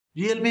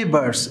Realme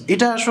Buds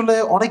এটা আসলে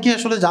অনেকেই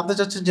আসলে জানতে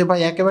চাচ্ছেন যে ভাই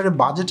একেবারে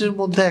বাজেটের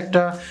মধ্যে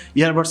একটা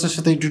ইয়ারবাডস এর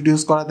সাথে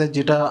ইন্ট্রোডিউস করা দেয়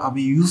যেটা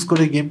আমি ইউজ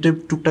করে গেম টেপ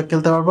টুকটাক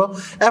খেলতে পারবো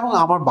এবং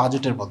আমার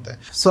বাজেটের মধ্যে।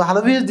 So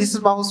hello viewers, this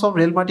is Mahfuz from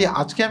RealMati।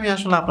 আজকে আমি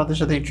আসলে আপনাদের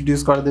সাথে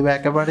ইন্ট্রোডিউস করে দেবো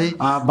একেবারে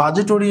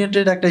বাজেট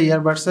ওরিয়েন্টেড একটা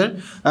ইয়ারবাডস এর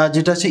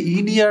যেটা হচ্ছে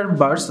ইন ইয়ার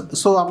বাডস।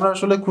 সো আমরা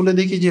আসলে খুলে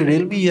দেখি যে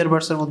Realme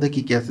ইয়ারবাডস এর মধ্যে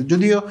কি কি আছে।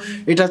 যদিও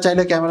এটা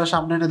চাইলে ক্যামেরার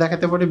সামনে এনে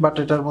দেখাতে পারি, বাট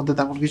এটার মধ্যে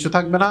তেমন কিছু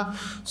থাকবে না।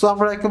 সো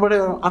আমরা একেবারে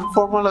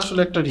আনফর্মাল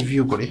আসলে একটা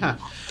রিভিউ করি। হ্যাঁ,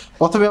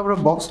 প্রথমে আমরা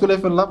বক্স খুলে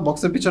ফেললাম।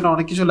 বক্সের পিছনে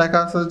অনেক কিছু লেখা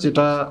আছে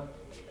যেটা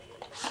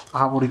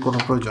আহামরি কোনো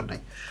প্রয়োজন নেই।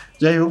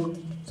 যাই হোক,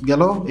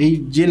 গেল এই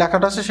যে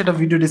লেখাটা আছে সেটা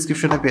ভিডিও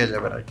ডিসক্রিপশনে পেয়ে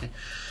যাবেন আর কি।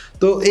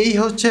 তো এই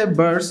হচ্ছে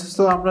বাডস।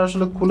 তো আমরা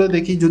আসলে খুলে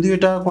দেখি, যদিও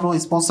এটা কোনো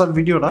স্পন্সর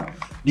ভিডিও না,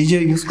 নিজে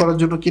ইউজ করার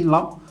জন্য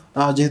কিনলাম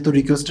যেহেতু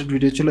রিকোয়েস্টেড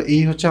ভিডিও ছিল।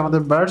 এই হচ্ছে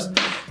আমাদের বাডস।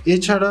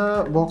 এছাড়া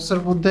বক্সের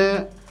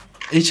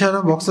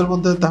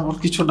মধ্যে তেমন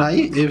কিছু নাই।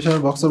 এছাড়া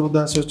বক্সের মধ্যে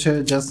আছে হচ্ছে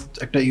জাস্ট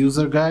একটা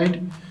ইউজার গাইড,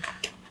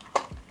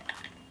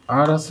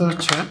 আর আছে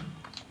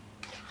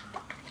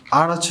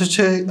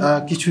হচ্ছে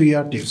কিছু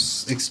ইয়ার টিপস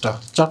এক্সট্রা,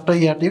 4টা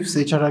ইয়ার টিপস,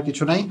 এছাড়া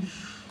কিছু নাই।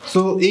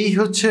 সো এই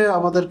হচ্ছে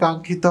আমাদের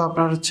কাঙ্ক্ষিত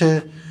আপনার হচ্ছে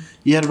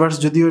ইয়ারবাডস।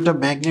 যদিও এটা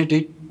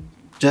ম্যাগনেটিক,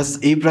 জাস্ট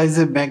এই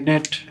প্রাইসে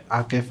ম্যাগনেট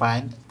আগে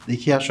ফাইন।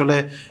 দেখি আসলে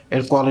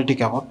এর কোয়ালিটি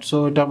কেমন। সো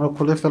এটা আমরা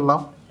খুলে ফেললাম।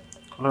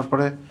 খোলার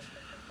পরে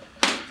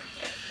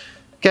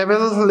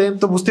ক্যামেরা লেন্থ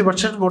তো বুঝতে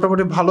পারছেন,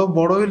 মোটামুটি ভালো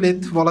বড়ই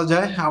লেন্থ বলা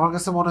যায়। আমার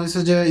কাছে মনে হয়েছে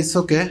যে it's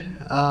okay,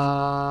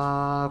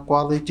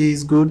 quality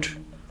is good,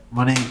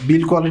 মানে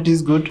বিল কোয়ালিটি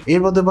ইজ গুড।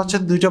 এর মধ্যে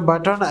পাচ্ছেন 2টা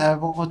বাটন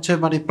এবং হচ্ছে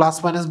মানে প্লাস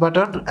মাইনাস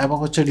বাটন এবং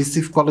হচ্ছে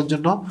রিসিভ কলের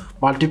জন্য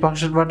মাল্টি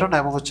ফাংশন বাটন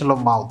এবং হচ্ছে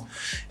মাউথ।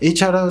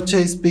 এছাড়া হচ্ছে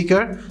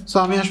স্পিকার। সো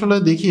আমি আসলে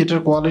দেখি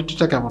এটার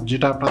কোয়ালিটিটা কেমন,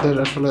 যেটা আপনাদের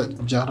আসলে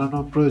জানানো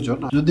প্রয়োজন।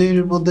 যদি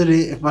এর মধ্যে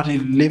মানে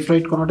লেফট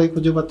রাইট কোনোটাই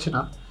খুঁজে পাচ্ছি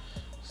না।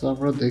 সো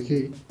আমরা দেখি,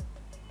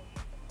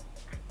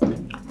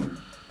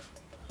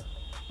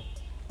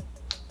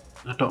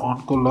 এটা অন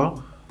করলো,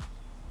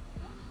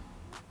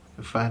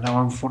 ফাইন,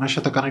 আমার ফোনের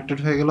সাথে কানেক্টেড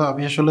হয়ে গেল।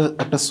 আমি আসলে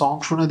একটা সং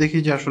শুনে দেখি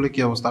যে আসলে কি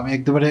অবস্থা। আমি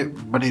একেবারে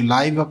মানে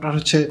লাইভ আপনার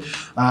হচ্ছে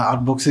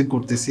আনবক্সিং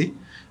করতেছি।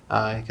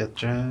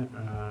 এক্ষেত্রে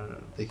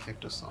দেখি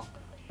একটা song.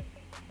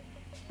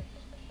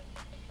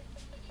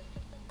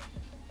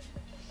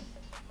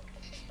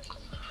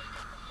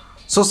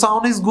 So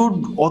sound is good,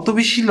 অত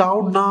বেশি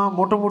লাউড না,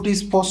 মোটামুটি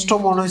স্পষ্ট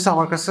মনে হয়েছে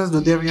আমার কাছে।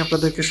 যদি আমি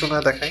আপনাদেরকে শোনা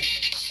দেখাই,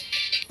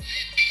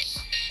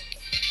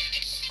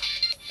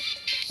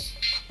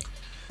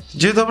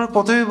 যেহেতু আমরা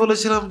প্রথমেই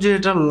বলেছিলাম যে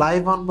এটা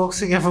লাইভ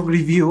আনবক্সিং এবং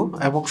রিভিউ,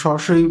 এবং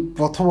সরাসরি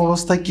প্রথম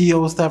অবস্থায় কি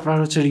অবস্থায় আপনারা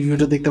হচ্ছে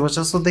রিভিউটা দেখতে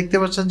পাচ্ছেন। সো দেখতে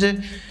পাচ্ছেন যে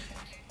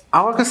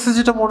আমার কাছে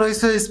যেটা মনে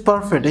হয়েছে ইজ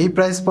পারফেক্ট। এই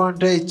প্রাইস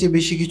পয়েন্টে এর চেয়ে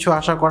বেশি কিছু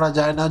আশা করা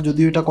যায় না।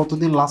 যদিও এটা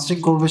কতদিন লাস্টিং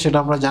করবে সেটা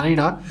আমরা জানি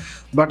না,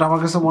 বাট আমার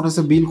কাছে মনে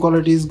হয়েছে বিল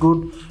কোয়ালিটি ইজ গুড,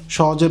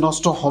 সহজে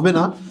নষ্ট হবে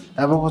না,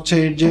 এবং হচ্ছে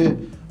এর যে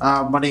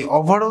মানে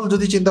ওভারঅল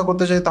যদি চিন্তা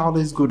করতে চাই তাহলে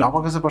ইজ গুড।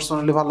 আমার কাছে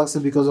পার্সোনালি ভালো লাগছে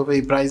বিকজ অফ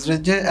এই প্রাইস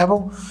রেঞ্জে, এবং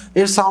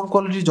এর সাউন্ড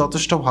কোয়ালিটি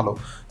যথেষ্ট ভালো,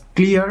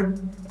 clear,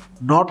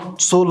 not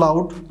so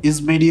loud, is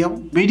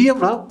medium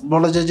না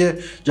বলা যায় যে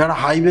যারা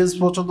হাই বেস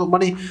পছন্দ,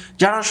 মানে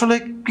যারা আসলে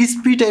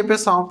ক্রিস্পি টাইপের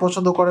সাউন্ড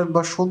পছন্দ করেন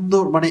বা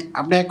সুন্দর, মানে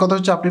আপনি এক কথা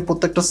হচ্ছে আপনি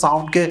প্রত্যেকটা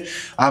সাউন্ডকে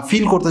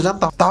ফিল করতে চান,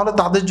 তাহলে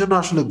তাদের জন্য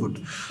আসলে গুড।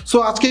 সো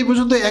আজকে এই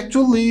পর্যন্ত।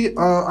 অ্যাকচুয়ালি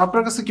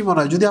আপনার কাছে কি মনে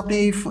হয়, যদি আপনি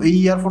এই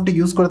ইয়ারফোনটি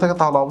ইউজ করে থাকেন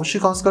তাহলে অবশ্যই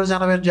কমেন্টস করে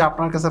জানাবেন যে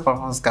আপনার কাছে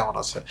পারফরমেন্স কেমন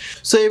আছে।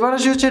 সো এবার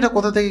আসি হচ্ছে এটা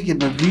কোথা থেকে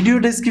কিনবেন। ভিডিও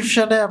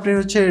ডেসক্রিপশনে আপনি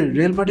হচ্ছে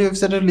RealMati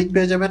ওয়েবসাইটের লিঙ্ক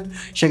পেয়ে যাবেন,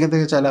 সেখান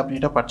থেকে চাইলে আপনি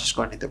এটা পারচেস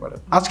করে নিতে পারেন।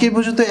 আজকে এই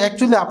পর্যন্ত।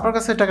 অ্যাকচুয়ালি আপনার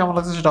কাছে এটা কেমন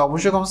লাগছে সেটা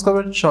অবশ্যই কমেন্টস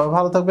করবেন। সবাই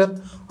ভালো থাকবেন,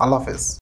 আল্লাহ হাফেজ।